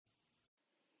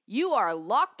You are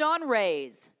Locked On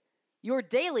Rays, your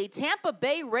daily Tampa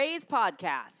Bay Rays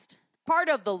podcast. Part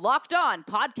of the Locked On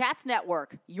Podcast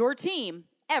Network, your team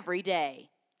every day.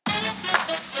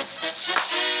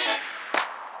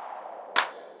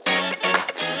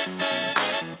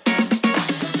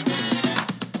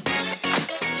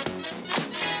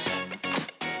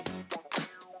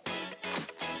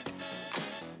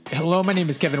 Hello, my name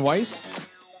is Kevin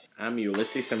Weiss. I'm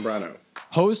Ulysses Sembrano.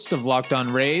 Host of Locked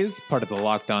On Rays, part of the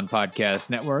Locked On Podcast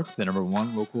Network, the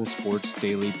 #1 local sports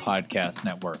daily podcast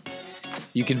network.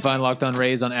 You can find Locked On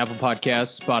Rays on Apple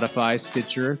Podcasts, Spotify,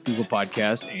 Stitcher, Google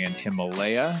Podcast, and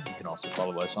Himalaya. You can also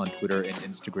follow us on Twitter and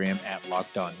Instagram at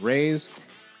Locked On Rays.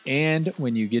 And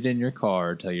when you get in your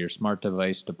car, tell your smart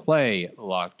device to play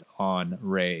Locked On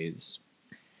Rays.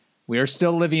 We are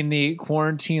still living the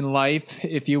quarantine life,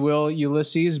 if you will,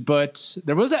 Ulysses, but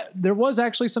there was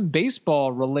actually some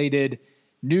baseball-related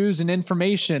news and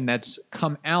information that's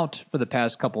come out for the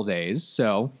past couple days.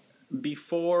 So,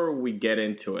 before we get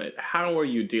into it, how are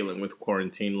you dealing with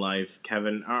quarantine life,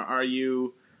 Kevin? Are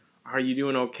you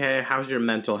doing okay? How's your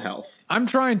mental health? I'm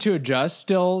trying to adjust.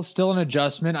 Still an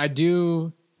adjustment. I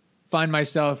do find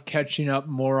myself catching up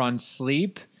more on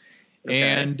sleep. Okay.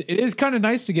 And it is kind of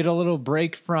nice to get a little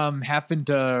break from having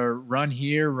to run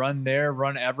here, run there,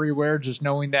 run everywhere, just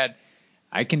knowing that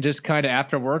I can just kind of,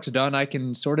 after work's done, I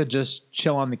can sort of just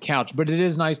chill on the couch. But it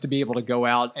is nice to be able to go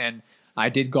out, and I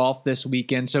did golf this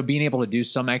weekend, so being able to do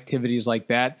some activities like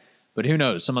that. But who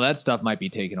knows? Some of that stuff might be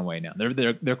taken away now.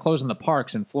 They're closing the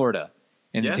parks in Florida,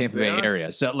 in the Tampa Bay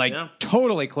area. So,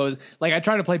 totally closed. Like, I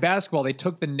tried to play basketball. They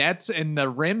took the nets and the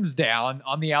rims down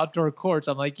on the outdoor courts.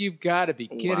 I'm like, you've got to be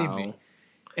kidding me.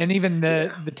 And even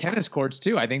the tennis courts,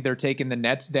 too. I think they're taking the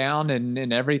nets down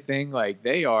and everything. Like,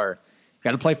 they are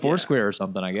got to play Foursquare or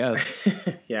something, I guess.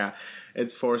 Yeah,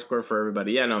 it's Foursquare for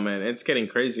everybody. Yeah, no, man, it's getting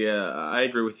crazy. I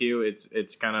agree with you.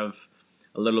 It's kind of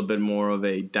a little bit more of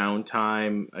a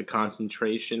downtime, a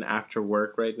concentration after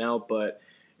work right now, but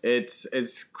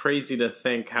it's crazy to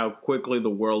think how quickly the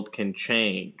world can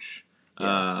change.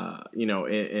 Yes.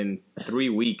 In 3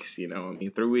 weeks.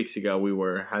 3 weeks ago we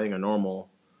were having a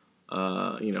normal,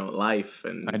 life,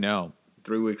 and I know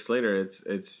 3 weeks later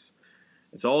it's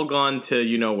all gone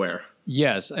to where.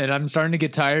 Yes, and I'm starting to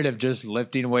get tired of just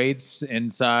lifting weights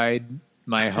inside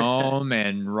my home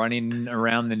and running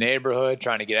around the neighborhood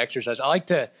trying to get exercise. I like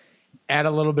to add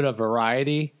a little bit of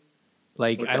variety.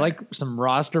 I like some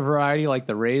roster variety like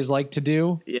the Rays like to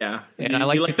do. Yeah. And I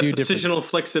like to do the positional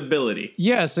flexibility.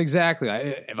 Yes, exactly.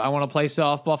 If I want to play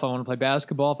softball, if I want to play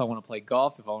basketball, if I want to play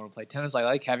golf, if I want to play tennis, I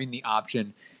like having the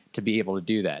option to be able to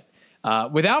do that.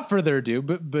 Without further ado,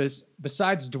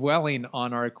 besides dwelling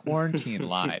on our quarantine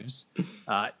lives,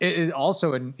 it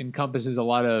also encompasses a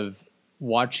lot of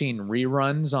watching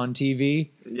reruns on TV.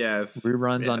 Yes.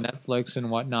 Reruns on Netflix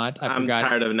and whatnot. I'm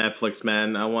tired of Netflix,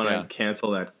 man. I want to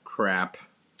cancel that crap.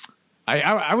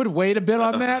 I would wait a bit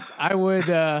on that. I would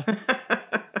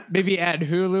maybe add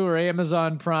Hulu or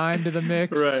Amazon Prime to the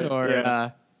mix. Right,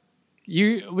 or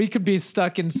we could be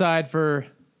stuck inside for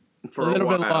a little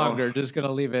bit longer. Just going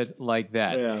to leave it like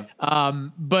that. Yeah.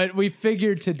 But we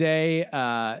figured today,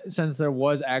 since there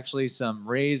was actually some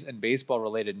Rays and baseball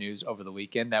related news over the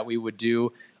weekend, that we would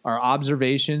do our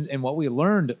observations and what we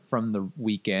learned from the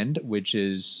weekend, which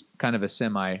is kind of a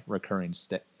semi-recurring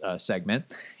segment.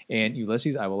 And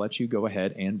Ulysses, I will let you go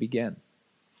ahead and begin.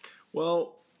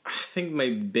 Well, I think my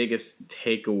biggest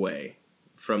takeaway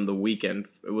from the weekend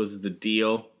was the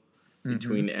deal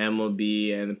between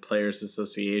MLB and the Players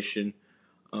Association.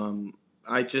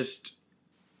 I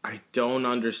don't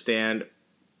understand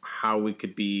how we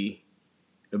could be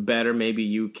better. Maybe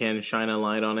you can shine a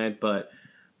light on it, but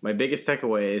my biggest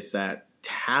takeaway is that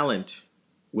talent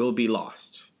will be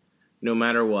lost, no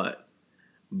matter what,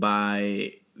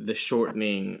 by the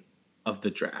shortening of the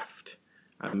draft.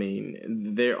 I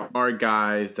mean, there are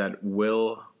guys that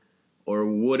will or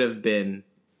would have been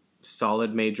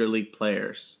solid major league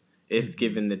players if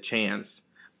given the chance.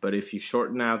 But if you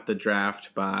shorten out the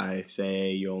draft by,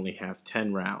 say, you only have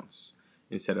 10 rounds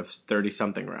instead of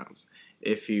 30-something rounds,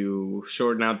 if you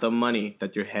shorten out the money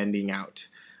that you're handing out,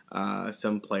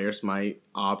 some players might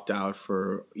opt out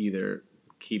for either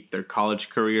keep their college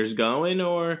careers going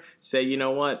or say, you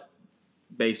know what,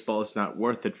 baseball is not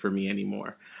worth it for me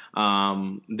anymore.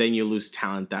 Then you lose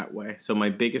talent that way. So my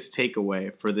biggest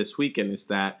takeaway for this weekend is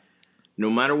that no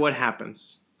matter what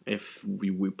happens, if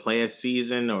we play a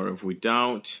season or if we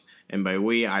don't, and by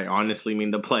we, I honestly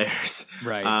mean the players,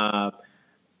 right?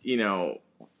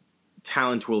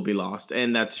 Talent will be lost,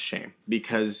 and that's a shame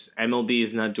because MLB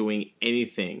is not doing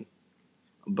anything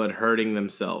but hurting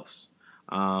themselves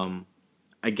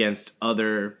against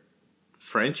other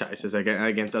franchises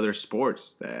against other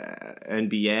sports. The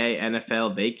NBA,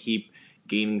 NFL, they keep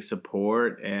gaining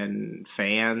support and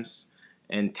fans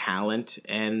and talent,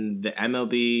 and the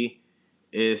MLB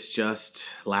is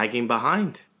just lagging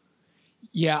behind.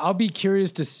 Yeah, I'll be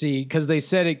curious to see, because they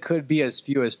said it could be as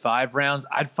few as 5 rounds.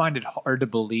 I'd find it hard to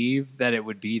believe that it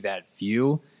would be that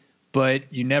few,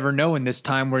 but you never know in this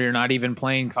time where you're not even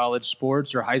playing college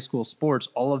sports or high school sports.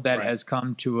 All of that has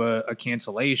come to a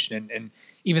cancellation, and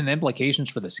even the implications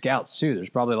for the scouts too.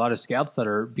 There's probably a lot of scouts that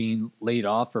are being laid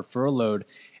off or furloughed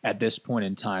at this point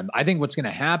in time. I think what's going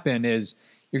to happen is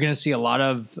you're going to see a lot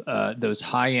of those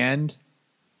high-end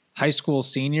high school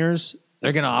seniors.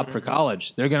 They're going to opt for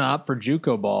college. They're going to opt for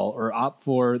JUCO ball or opt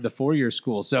for the 4-year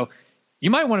school. So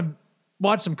you might want to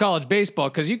watch some college baseball,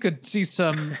 because you could see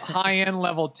some high-end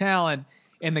level talent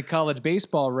in the college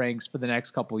baseball ranks for the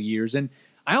next couple of years. And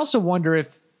I also wonder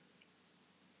if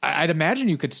I'd imagine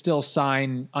you could still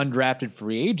sign undrafted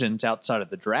free agents outside of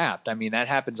the draft. I mean, that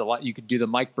happens a lot. You could do the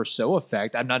Mike Brosseau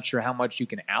effect. I'm not sure how much you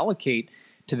can allocate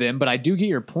to them, but I do get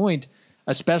your point,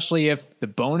 especially if the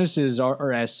bonuses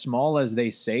are as small as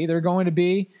they say they're going to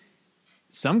be.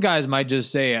 Some guys might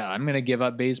just say, I'm going to give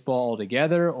up baseball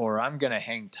altogether, or I'm going to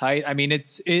hang tight. I mean,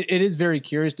 it is very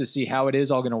curious to see how it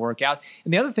is all going to work out.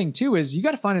 And the other thing, too, is you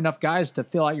got to find enough guys to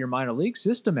fill out your minor league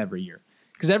system every year.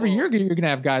 Because every year you're going to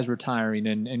have guys retiring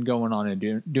and going on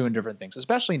and doing different things,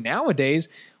 especially nowadays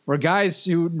where guys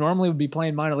who normally would be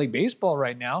playing minor league baseball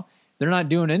right now, they're not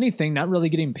doing anything, not really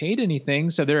getting paid anything.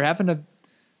 So they're having to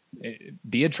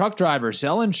be a truck driver,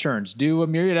 sell insurance, do a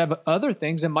myriad of other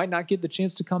things, and might not get the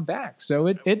chance to come back. So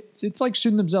it's like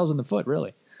shooting themselves in the foot,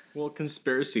 really. Well,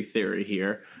 conspiracy theory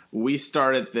here. We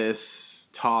started this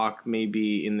talk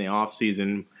maybe in the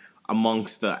offseason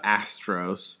amongst the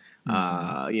Astros,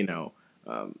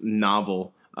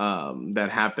 novel that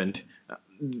happened.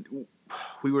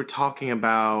 We were talking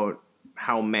about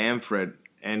how Manfred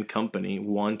and company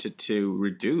wanted to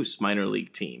reduce minor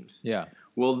league teams. Yeah.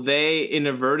 Well, they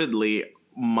inadvertently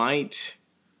might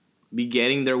be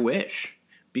getting their wish,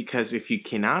 because if you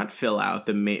cannot fill out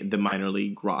the minor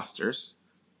league rosters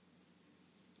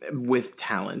with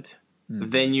talent,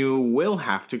 then you will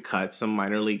have to cut some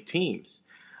minor league teams.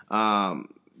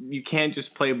 You can't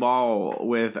just play ball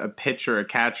with a pitcher, a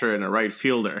catcher, and a right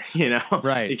fielder.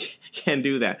 Right? You can't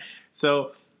do that.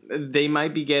 So they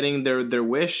might be getting their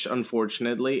wish,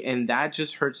 unfortunately, and that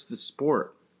just hurts the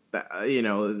sport.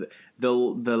 The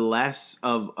less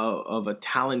of a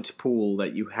talent pool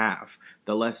that you have,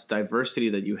 the less diversity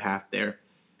that you have there,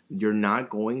 you're not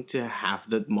going to have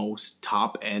the most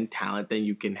top end talent that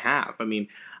you can have. I mean,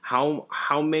 how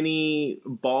many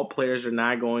ball players are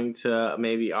not going to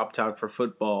maybe opt out for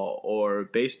football or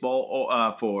baseball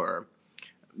or for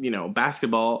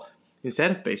basketball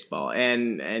instead of baseball,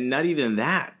 and not even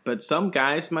that, but some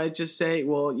guys might just say,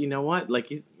 well, you know what,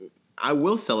 I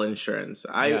will sell insurance.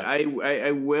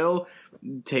 I will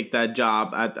take that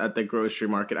job at the grocery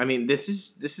market. I mean, this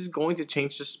is going to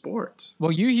change the sport.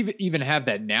 Well, you even have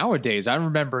that nowadays. I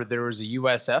remember there was a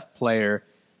USF player.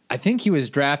 I think he was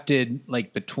drafted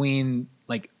between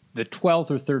the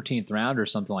 12th or 13th round or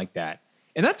something like that.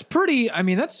 And that's pretty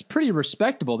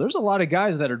respectable. There's a lot of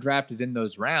guys that are drafted in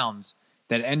those rounds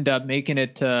that end up making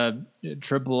it to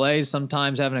AAA,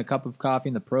 sometimes having a cup of coffee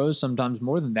in the pros, sometimes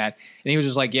more than that. And he was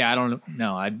just like, yeah, I don't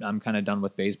know. I'm kind of done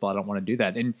with baseball. I don't want to do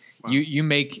that. And wow.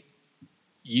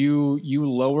 you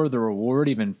lower the reward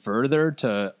even further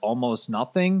to almost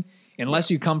nothing,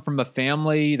 unless you come from a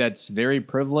family that's very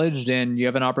privileged and you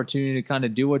have an opportunity to kind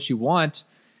of do what you want.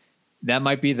 That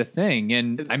might be the thing.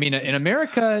 And I mean, in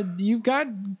America, you've got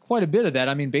quite a bit of that.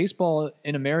 I mean, baseball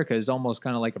in America is almost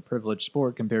kind of like a privileged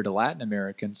sport compared to Latin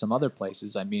America and some other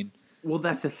places. I mean, well,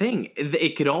 that's the thing.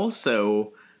 It could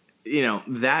also,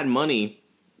 that money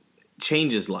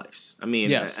changes lives. I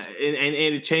mean, yes. and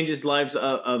it changes lives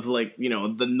of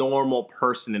the normal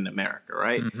person in America,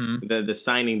 right? Mm-hmm. The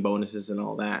signing bonuses and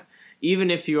all that.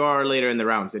 Even if you are later in the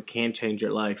rounds, it can change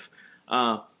your life.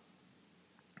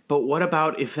 But what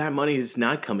about if that money is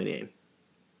not coming in?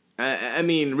 I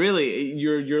mean, really,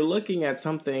 you're looking at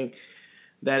something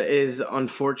that is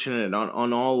unfortunate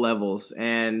on all levels,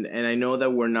 and I know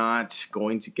that we're not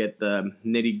going to get the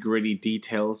nitty-gritty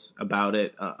details about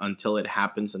it until it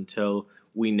happens, until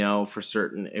we know for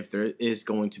certain if there is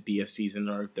going to be a season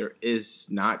or if there is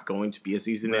not going to be a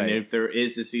season, right. And if there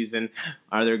is a season,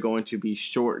 are there going to be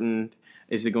shortened?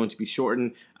 Is it going to be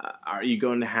shortened? Are you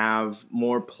going to have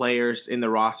more players in the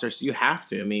rosters? You have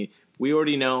to. I mean, we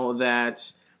already know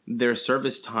that their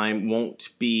service time won't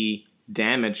be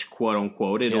damaged, quote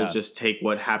unquote. It'll just take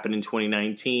what happened in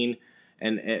 2019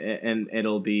 and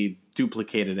it'll be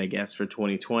duplicated, I guess, for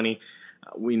 2020.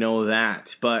 We know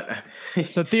that. But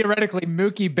So theoretically,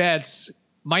 Mookie Betts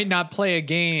might not play a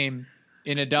game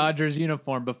in a Dodgers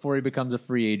uniform before he becomes a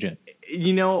free agent.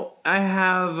 I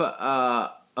have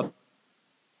a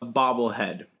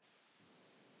bobblehead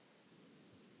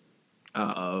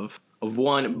of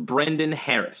one Brendan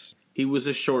Harris. He was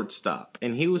a shortstop,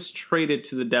 and he was traded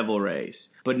to the Devil Rays,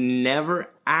 but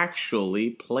never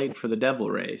actually played for the Devil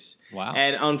Rays. Wow.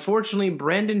 And unfortunately,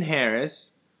 Brendan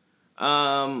Harris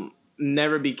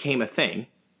never became a thing.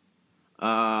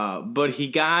 But he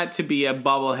got to be a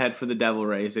bobblehead for the Devil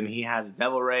Rays, and he has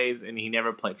Devil Rays, and he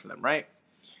never played for them, right?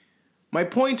 My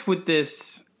point with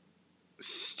this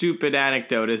stupid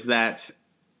anecdote is that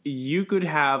you could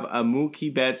have a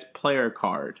Mookie Betts player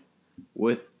card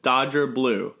with Dodger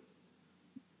Blue,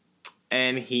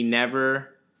 and he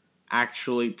never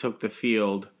actually took the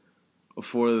field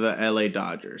for the LA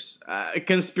Dodgers.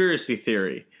 Conspiracy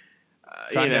theory.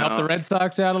 Trying to help the Red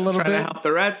Sox out a little bit. Trying to help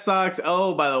the Red Sox.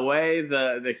 Oh, by the way,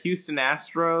 the Houston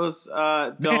Astros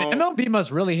don't. Man, MLB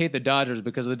must really hate the Dodgers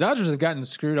because the Dodgers have gotten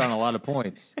screwed on a lot of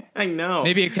points. I know.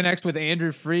 Maybe it connects with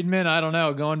Andrew Friedman. I don't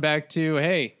know. Going back to,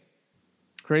 hey,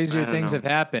 crazier things have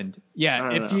happened.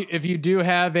 Yeah, if you do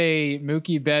have a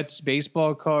Mookie Betts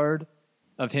baseball card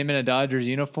of him in a Dodgers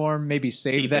uniform, maybe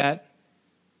save that.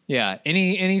 Yeah,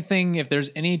 anything, if there's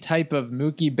any type of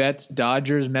Mookie Betts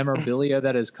Dodgers memorabilia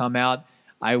that has come out,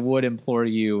 I would implore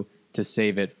you to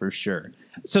save it for sure.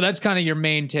 So that's kind of your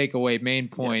main takeaway, main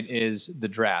point is the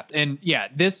draft. And yeah,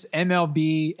 this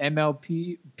MLPA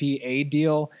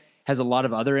deal has a lot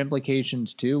of other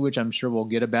implications too, which I'm sure we'll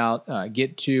get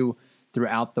to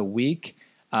throughout the week.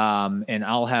 And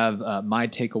I'll have my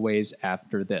takeaways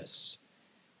after this.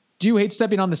 Do you hate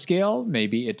stepping on the scale?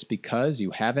 Maybe it's because you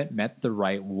haven't met the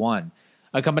right one.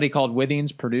 A company called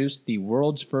Withings produced the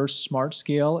world's first smart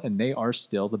scale, and they are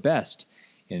still the best.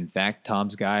 In fact,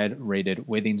 Tom's Guide rated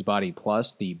Withings Body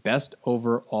Plus the best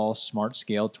overall smart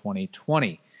scale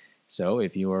 2020. So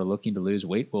if you are looking to lose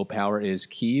weight, willpower is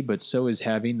key, but so is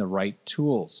having the right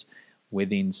tools.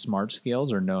 Withings smart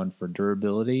scales are known for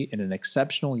durability and an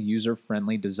exceptional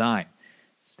user-friendly design.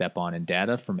 Step-on and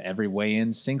data from every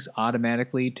weigh-in syncs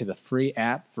automatically to the free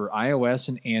app for iOS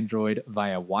and Android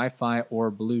via Wi-Fi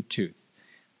or Bluetooth.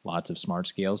 Lots of smart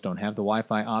scales don't have the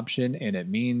Wi-Fi option, and it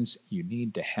means you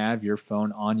need to have your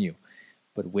phone on you.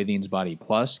 But Withings Body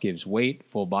Plus gives weight,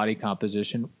 full body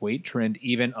composition, weight trend,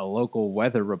 even a local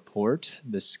weather report.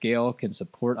 The scale can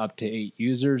support up to 8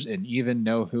 users and even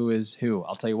know who is who.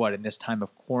 I'll tell you what, in this time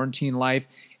of quarantine life,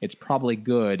 it's probably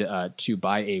good to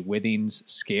buy a Withings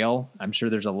scale. I'm sure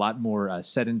there's a lot more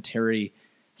sedentary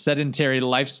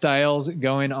lifestyles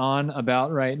going on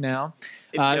about right now.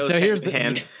 So here's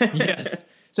the yes.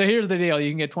 So here's the deal.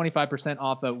 You can get 25%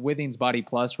 off of Withings Body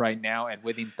Plus right now at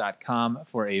withings.com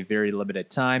for a very limited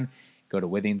time. Go to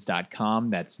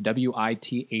withings.com. That's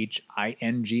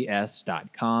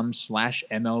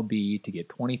withings.com/MLB to get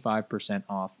 25%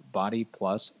 off Body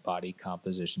Plus Body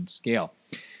Composition Scale.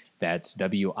 That's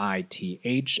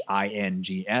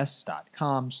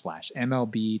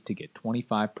withings.com/MLB to get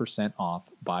 25% off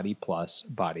Body Plus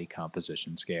Body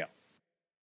Composition Scale.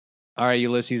 All right,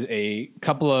 Ulysses, a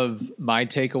couple of my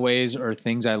takeaways or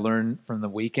things I learned from the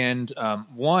weekend.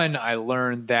 One, I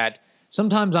learned that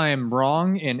sometimes I am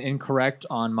wrong and incorrect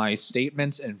on my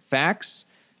statements and facts.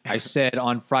 I said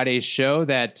on Friday's show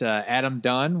that Adam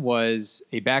Dunn was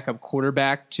a backup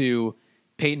quarterback to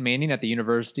Peyton Manning at the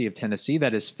University of Tennessee.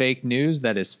 That is fake news.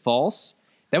 That is false.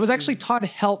 That was actually Todd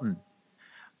Helton.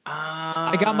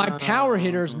 I got my power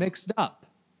hitters mixed up.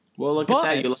 Well, look at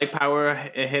that. You like power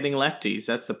hitting lefties.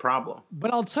 That's the problem.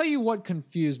 But I'll tell you what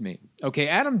confused me. Okay,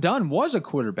 Adam Dunn was a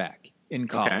quarterback in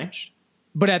college,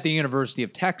 but at the University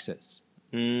of Texas.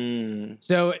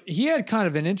 So he had kind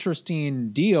of an interesting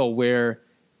deal where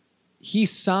he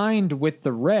signed with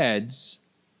the Reds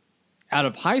out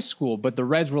of high school, but the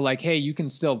Reds were like, hey, you can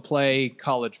still play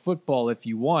college football if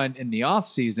you want in the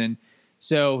offseason.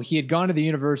 So he had gone to the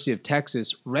University of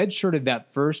Texas, redshirted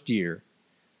that first year,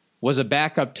 was a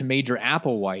backup to Major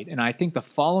Applewhite. And I think the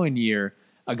following year,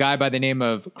 a guy by the name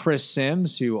of Chris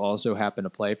Sims, who also happened to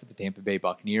play for the Tampa Bay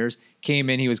Buccaneers, came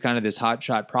in. He was kind of this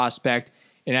hotshot prospect.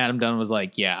 And Adam Dunn was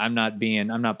like, yeah, I'm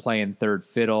not playing third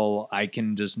fiddle. I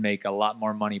can just make a lot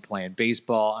more money playing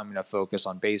baseball. I'm going to focus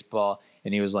on baseball.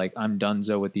 And he was like, I'm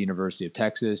donezo with the University of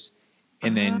Texas.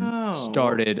 And then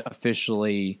started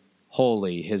officially,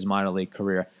 wholly, his minor league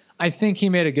career. I think he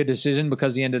made a good decision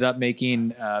because he ended up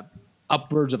making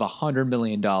upwards of $100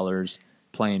 million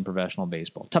playing professional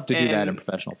baseball. Tough to do that in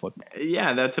professional football.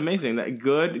 Yeah, that's amazing. That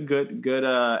good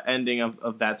ending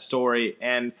of that story.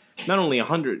 And not only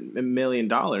 $100 million,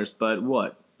 but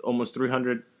what? Almost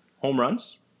 300 home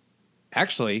runs.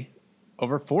 Actually,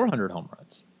 over 400 home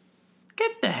runs.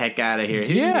 Get the heck out of here.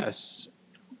 Yes.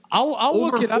 I'll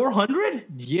Over look it up. 400?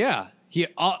 Yeah.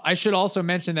 I should also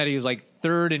mention that he was like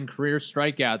third in career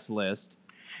strikeouts list.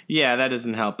 Yeah, that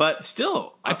doesn't help. But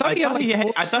still, I thought he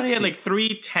had like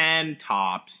 310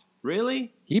 tops.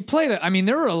 Really? He played. I mean,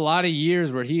 there were a lot of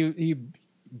years where he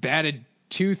batted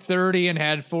 230 and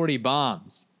had 40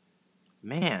 bombs.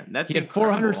 Man, that's he had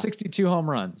incredible. 462 home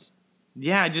runs.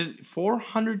 Yeah, just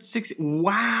 460.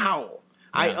 Wow. Yeah.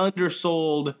 I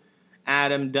undersold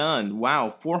Adam Dunn. Wow,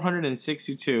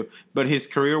 462. But his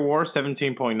career WAR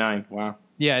 17.9. Wow.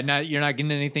 Yeah, you're not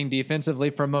getting anything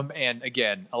defensively from him, and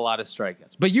again, a lot of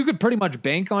strikeouts. But you could pretty much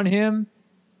bank on him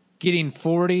getting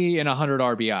 40 and 100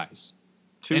 RBIs.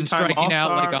 And striking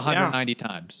All-Star, out like 190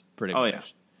 times, pretty much. Yeah.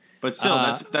 But still,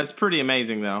 that's pretty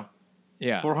amazing, though.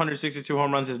 Yeah. 462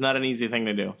 home runs is not an easy thing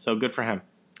to do, so good for him.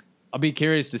 I'll be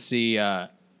curious to see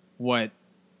what...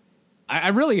 I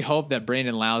really hope that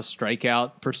Brandon Lau's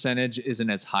strikeout percentage isn't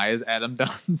as high as Adam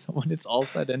Dunn's when it's all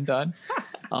said and done.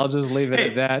 I'll just leave it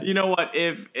at that. You know what?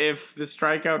 If the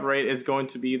strikeout rate is going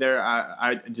to be there,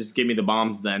 I just give me the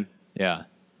bombs then. Yeah.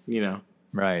 You know.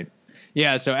 Right.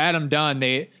 Yeah, so Adam Dunn,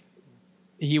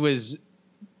 he was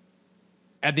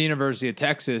at the University of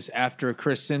Texas after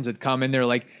Chris Sims had come in. They're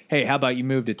like, "Hey, how about you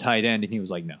move to tight end?" And he was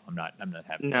like, "No, I'm not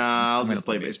having. Nah, I'll just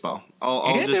play baseball."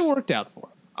 It worked out for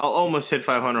him. I'll almost hit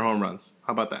 500 home runs.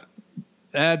 How about that?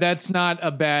 That's not a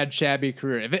bad, shabby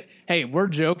career. Hey, we're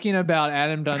joking about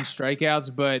Adam Dunn's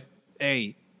strikeouts, but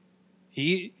hey,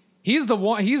 he's the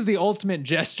one. He's the ultimate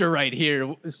jester right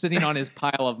here, sitting on his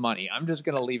pile of money. I'm just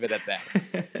gonna leave it at that.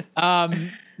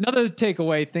 Another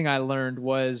takeaway thing I learned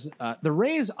was the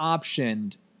Rays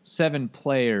optioned 7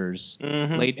 players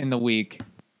late in the week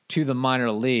to the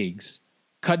minor leagues,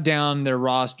 cut down their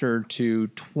roster to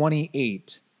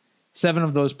 28. 7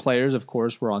 of those players, of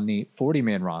course, were on the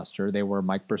 40-man roster. They were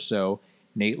Mike Brosseau,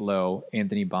 Nate Lowe,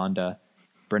 Anthony Banda,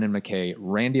 Brendan McKay,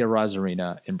 Randy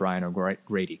Arozarena, and Brian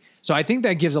O'Grady. So I think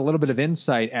that gives a little bit of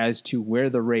insight as to where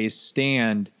the Rays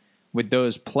stand with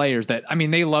those players. That, I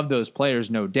mean, they love those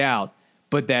players, no doubt,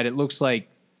 but that it looks like,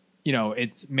 you know,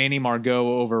 it's Manny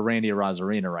Margot over Randy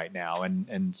Arozarena right now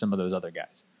and some of those other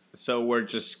guys. So we're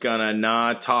just going to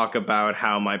not talk about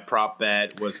how my prop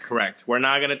bet was correct. We're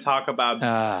not going to talk about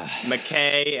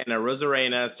McKay and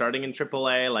Arozarena starting in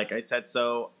AAA like I said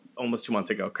so almost 2 months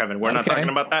ago, Kevin. We're not talking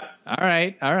about that? All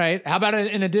right. How about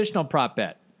an additional prop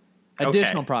bet?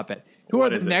 Prop bet. Who are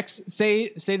the next?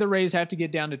 Say the Rays have to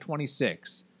get down to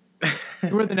 26.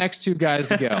 Who are the next 2 guys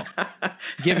to go?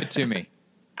 Give it to me.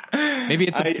 Maybe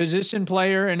it's a position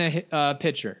player and a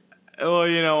pitcher. Well,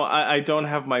 you know, I don't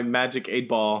have my magic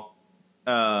 8-ball,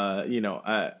 at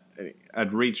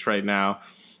reach right now.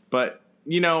 But,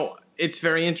 you know, it's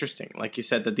very interesting, like you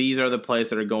said, that these are the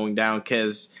plays that are going down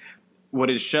because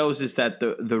what it shows is that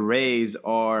the Rays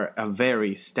are a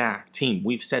very stacked team.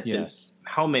 We've said this.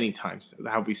 How many times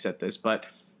have we said this? But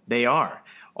they are.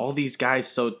 All these guys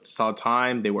saw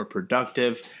time. They were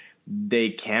productive.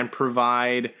 They can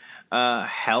provide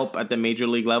help at the major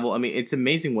league level. I mean, it's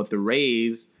amazing what the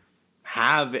Rays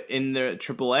have in their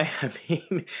AAA. I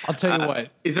mean, I'll tell you what.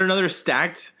 Is there another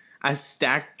stacked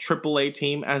AAA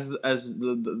team as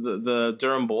the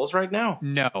Durham Bulls right now?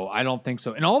 No, I don't think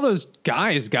so. And all those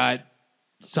guys got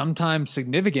sometimes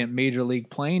significant major league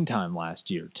playing time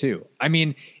last year too. I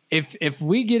mean, if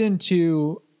we get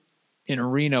into an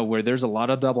arena where there's a lot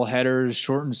of doubleheaders,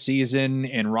 shortened season,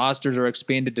 and rosters are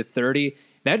expanded to 30,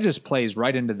 that just plays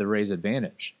right into the Rays'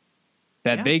 advantage.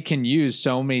 That they can use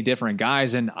so many different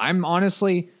guys. And I'm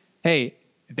honestly, hey,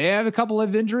 if they have a couple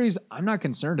of injuries, I'm not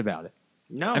concerned about it.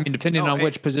 No. I mean, depending on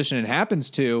which position it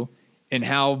happens to and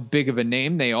how big of a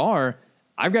name they are,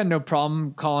 I've got no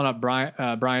problem calling up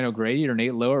Brian O'Grady or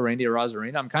Nate Lowe or Randy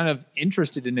Arozarena. I'm kind of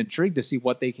interested and intrigued to see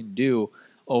what they can do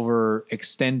over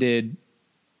extended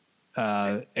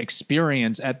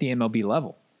experience at the MLB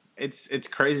level. It's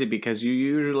crazy because you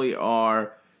usually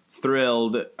are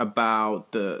thrilled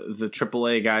about the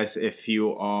AAA guys if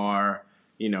you are,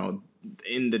 you know,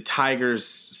 in the Tigers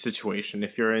situation,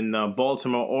 if you're in the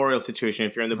Baltimore Orioles situation,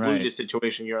 if you're in the Blue Jays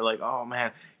situation, you're like, oh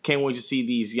man, can't wait to see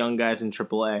these young guys in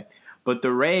AAA. But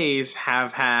the Rays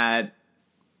have had,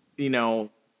 you know,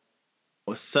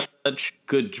 such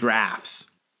good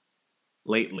drafts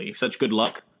lately, such good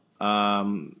luck,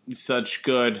 such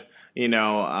good, you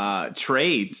know,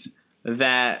 trades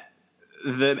that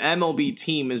the MLB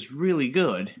team is really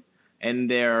good and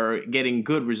they're getting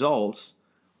good results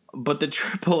but the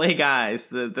AAA guys,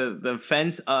 the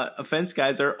fence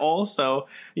guys are also,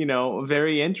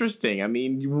 very interesting. I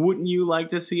mean, wouldn't you like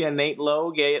to see a Nate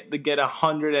Lowe get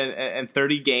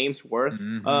 130 games worth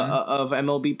of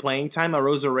MLB playing time? A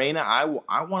Rosarena,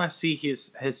 I want to see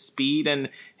his speed and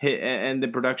the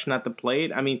production at the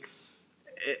plate. I mean,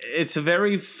 it's a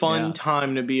very fun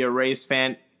time to be a Rays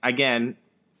fan again,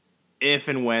 if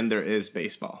and when there is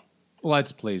baseball.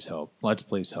 Let's please hope.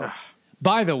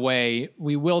 By the way,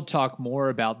 we will talk more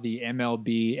about the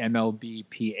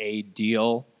MLBPA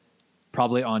deal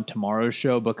probably on tomorrow's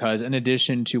show, because in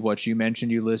addition to what you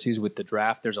mentioned, Ulysses, with the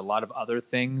draft, there's a lot of other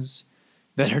things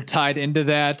that are tied into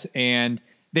that. And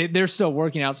they're still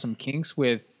working out some kinks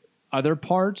with other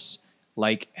parts,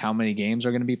 like how many games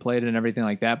are going to be played and everything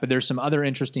like that. But there's some other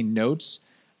interesting notes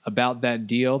about that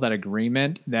deal, that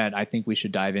agreement, that I think we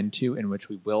should dive into, in which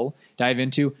we will dive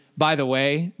into. By the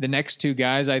way, the next two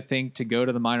guys I think to go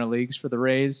to the minor leagues for the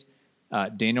Rays,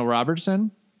 Daniel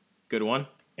Robertson. Good one.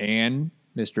 And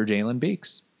Mr. Jalen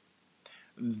Beeks.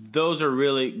 Those are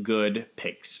really good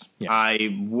picks. Yeah.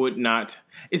 I would not.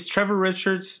 Is Trevor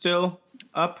Richards still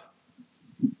up?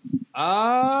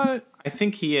 I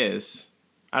think he is.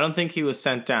 I don't think he was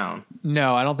sent down.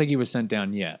 No, I don't think he was sent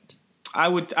down yet. I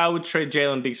would trade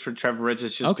Jalen Beeks for Trevor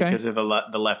Richards just because of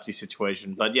the lefty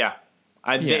situation. But yeah,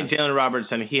 Jalen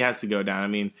Robertson, he has to go down. I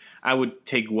mean, I would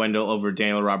take Wendell over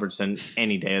Daniel Robertson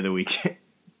any day of the week.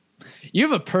 You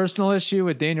have a personal issue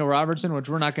with Daniel Robertson, which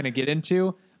we're not going to get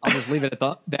into. I'll just leave it at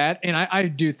that. And I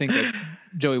do think that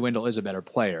Joey Wendell is a better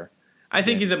player. I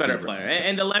think he's a better player.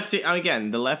 And the lefty,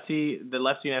 again, the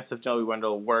leftiness of Joey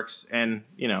Wendell works. And,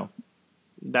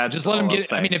 that's just let him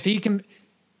get. I mean, if he can.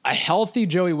 A healthy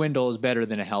Joey Wendell is better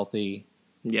than a healthy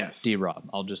D-Rob.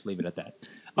 I'll just leave it at that.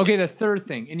 Okay, The third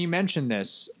thing, and you mentioned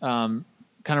this, kind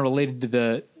of related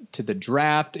to the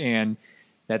draft and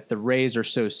that the Rays are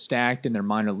so stacked in their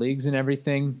minor leagues and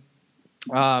everything.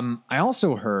 I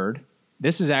also heard,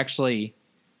 this is actually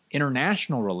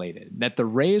international related, that the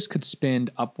Rays could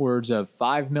spend upwards of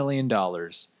 $5 million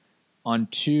on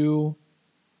 2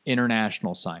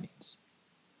 international signings.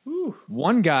 Ooh.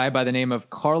 One guy by the name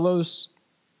of Carlos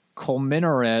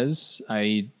Colmenares,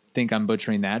 I think I'm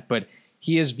butchering that, but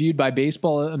he is viewed by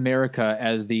Baseball America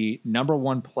as the number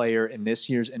 1 player in this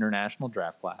year's international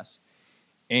draft class.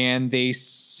 And they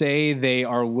say they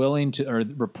are willing to, or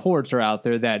reports are out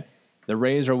there that the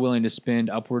Rays are willing to spend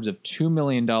upwards of $2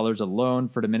 million alone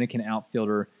for Dominican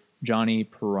outfielder Johnny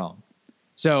Perón.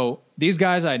 So these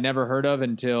guys I had never heard of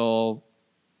until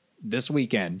this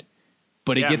weekend,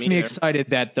 but it gets me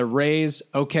excited that the Rays,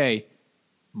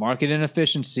 market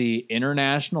inefficiency,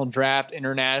 international draft,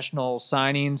 international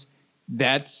signings,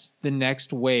 that's the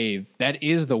next wave. That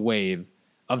is the wave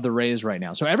of the Rays right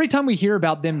now. So every time we hear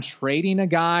about them trading a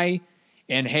guy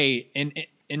and, hey,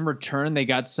 in return they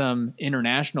got some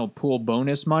international pool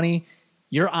bonus money,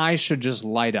 your eyes should just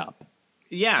light up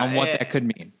on what that could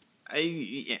mean.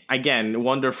 Again,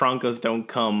 Wander Francos don't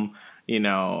come,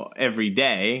 every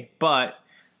day, but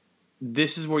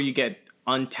this is where you get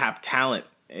untapped talent.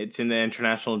 It's in the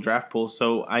international draft pool.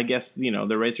 So I guess,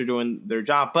 the Rays are doing their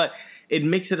job, but it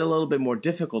makes it a little bit more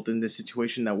difficult in the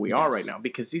situation that we are right now,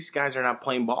 because these guys are not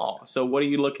playing ball. So what are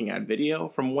you looking at? Video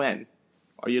from when?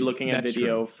 Are you looking at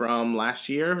video from last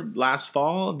year, last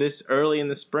fall, this early in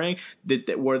the spring?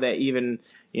 Were they even,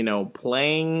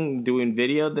 playing, doing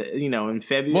video, in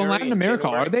February? Well, Latin America,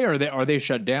 January? Are they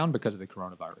shut down because of the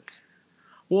coronavirus?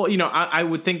 Well, I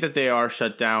would think that they are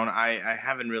shut down. I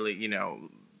haven't really,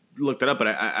 looked it up, but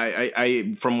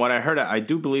I from what I heard, I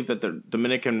do believe that the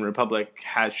Dominican Republic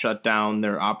has shut down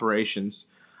their operations,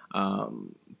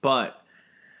 but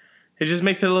it just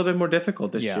makes it a little bit more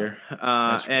difficult this year.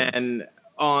 And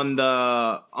on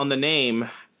the name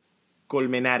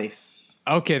Colmenares.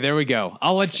 Okay, there we go.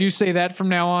 I'll let you say that from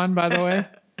now on, by the way.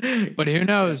 But who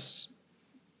knows?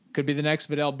 Could be the next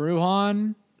Vidal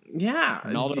Brujan. Yeah,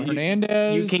 Ronaldo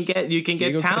Hernandez. You can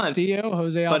Diego get talent. Castillo,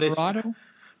 Jose Alvarado.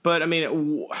 But I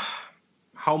mean,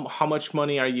 how much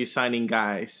money are you signing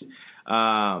guys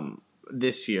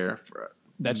this year?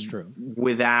 That's true.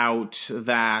 Without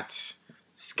that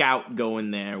scout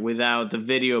going there, without the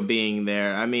video being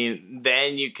there, I mean,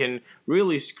 then you can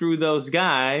really screw those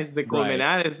guys, the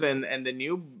Colmenares and the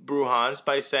new Brujans,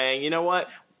 by saying, you know what,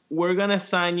 we're gonna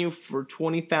sign you for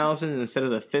 $20,000 instead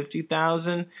of the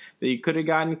 $50,000 that you could have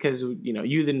gotten because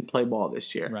you didn't play ball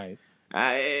this year, right?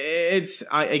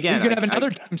 Again, you could have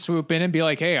another team swoop in and be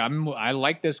like, "Hey, I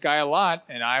like this guy a lot,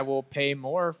 and I will pay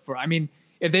more for." I mean,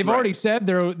 if they've already said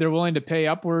they're willing to pay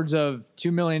upwards of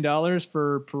 $2 million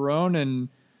for Perón and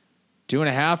 $2.5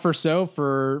 million or so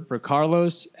for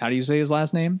Carlos, how do you say his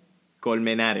last name?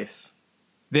 Colmenares.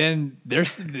 then they're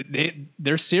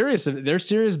serious. They're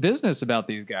serious business about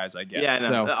these guys, I guess. Yeah,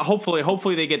 no.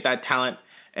 Hopefully they get that talent,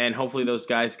 and hopefully those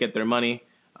guys get their money.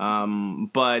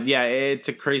 But yeah, it's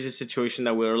a crazy situation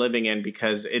that we're living in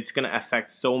because it's going to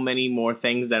affect so many more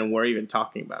things than we're even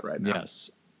talking about right now.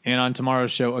 Yes. And on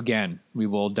tomorrow's show, again, we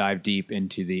will dive deep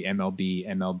into the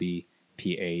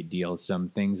MLB-PA deal. Some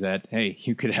things that, hey,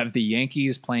 you could have the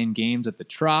Yankees playing games at the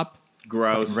Trop.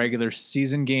 Gross. Regular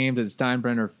season games at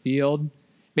Steinbrenner Field.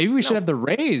 Maybe we should have the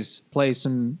Rays play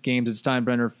some games at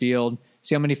Steinbrenner Field,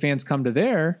 see how many fans come to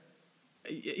there.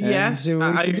 Yes,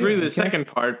 I agree with the second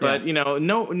part, but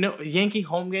no Yankee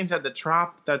home games at the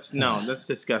Trop. That's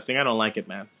disgusting. I don't like it,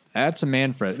 man. That's a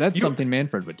Manfred. That's something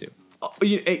Manfred would do.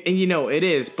 It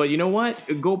is, but you know what?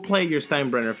 Go play your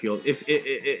Steinbrenner Field.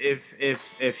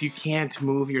 If you can't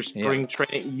move your spring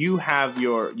training, you have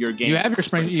your game. You have your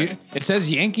spring. It says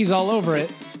Yankees all over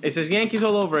it. It says Yankees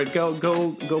all over it. Go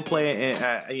play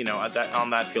on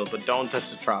that field, but don't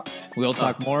touch the Trop. We'll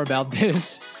talk more about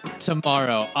this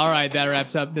tomorrow. All right, that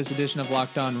wraps up this edition of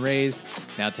Locked On Rays.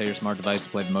 Now tell your smart device to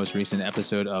play the most recent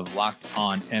episode of Locked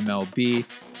On MLB.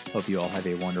 Hope you all have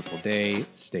a wonderful day.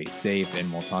 Stay safe,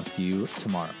 and we'll talk to you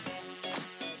tomorrow.